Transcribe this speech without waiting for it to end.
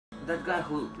that guy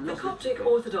who... The Coptic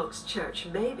Orthodox Church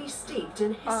may be steeped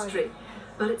in history,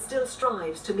 but it still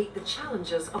strives to meet the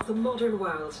challenges of the modern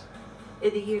world.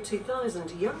 In the year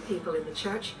 2000, young people in the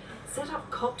church set up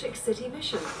Coptic City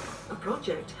Mission, a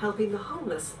project helping the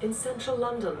homeless in central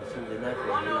London.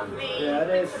 One of the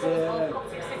principles of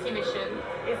Coptic City Mission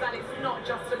is that it's not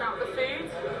just about the food,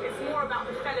 it's more about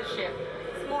the fellowship.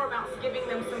 It's more about giving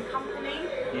them some company.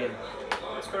 Yeah.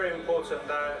 It's very important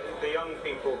that the young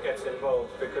people get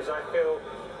involved, because I feel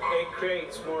it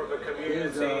creates more of a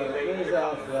community. They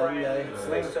become friends,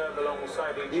 they serve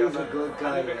alongside each other,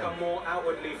 and they become more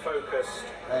outwardly focused.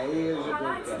 I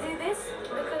like to do this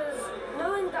because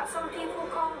knowing that some people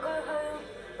can't go home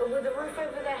with a roof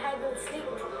over their head and sleep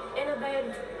in a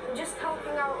bed, just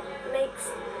helping out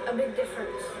makes a big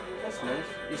difference. That's nice.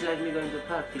 It's like me going to the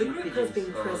park. The group has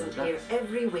been present here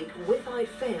every week without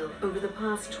fail over the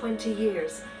past 20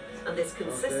 years. And this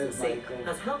consistency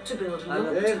has helped to build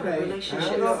long-term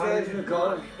relationships.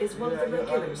 Mark is one of the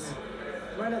regulars.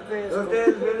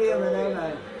 There's William and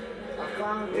Emma. I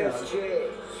found this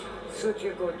church such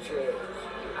a good church,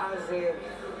 as in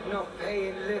not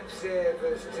paying lip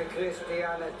service to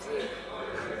Christianity.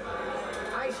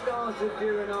 I started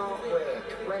doing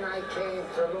artwork when I came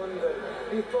to London.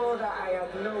 Before that I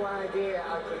had no idea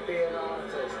I could be an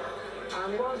artist.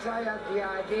 And once I had the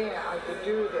idea I could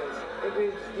do this, it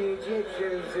was the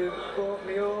Egyptians who bought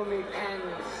me all my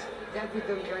pens,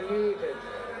 everything I needed.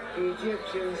 The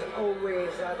Egyptians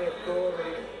always had it for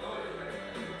me.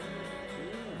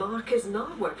 Mark is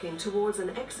now working towards an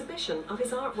exhibition of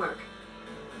his artwork.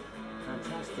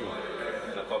 Fantastic.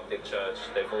 In the Coptic church,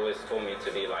 they've always taught me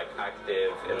to be like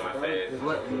active in my faith. Be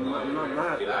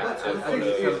like to follow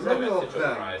the message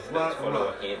of Christ and to follow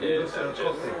what he did, and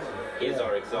just he's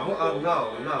our example.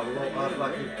 No,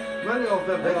 many of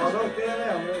them they are not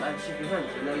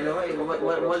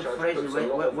one phrase,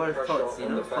 one thoughts, you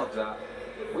know, thoughts.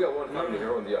 We are one family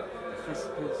here on the earth.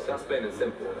 That's plain and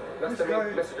simple. That's the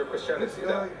main message of Christianity,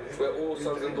 that we're all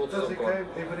sons and daughters of God.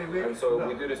 And so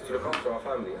we do this to look after our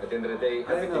family. At the end of the day,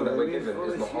 everything that we're given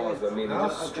is not ours, we're merely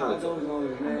just stewards of.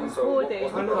 And so what's the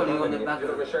point? You're not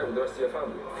going to share it with the rest of your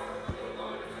family.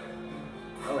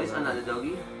 Oh, it's another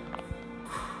doggy.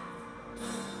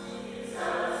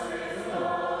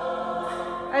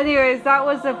 Anyways, that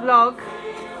was the vlog.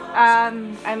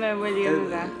 Emma and William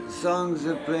there. Songs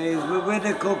of praise. We're with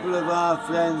a couple of our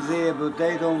friends here, but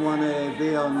they don't want to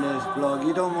be on this vlog.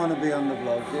 You don't want to be on the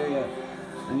vlog, do you?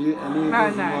 And he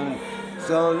doesn't want to.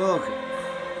 So look,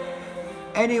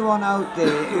 anyone out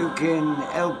there who can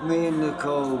help me and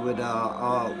Nicole with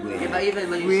our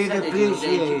artwork, we'd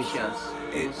appreciate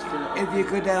it. If you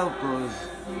could help us,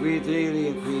 we'd really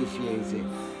appreciate it.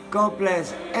 God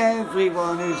bless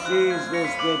everyone who sees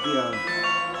this video.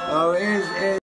 Oh,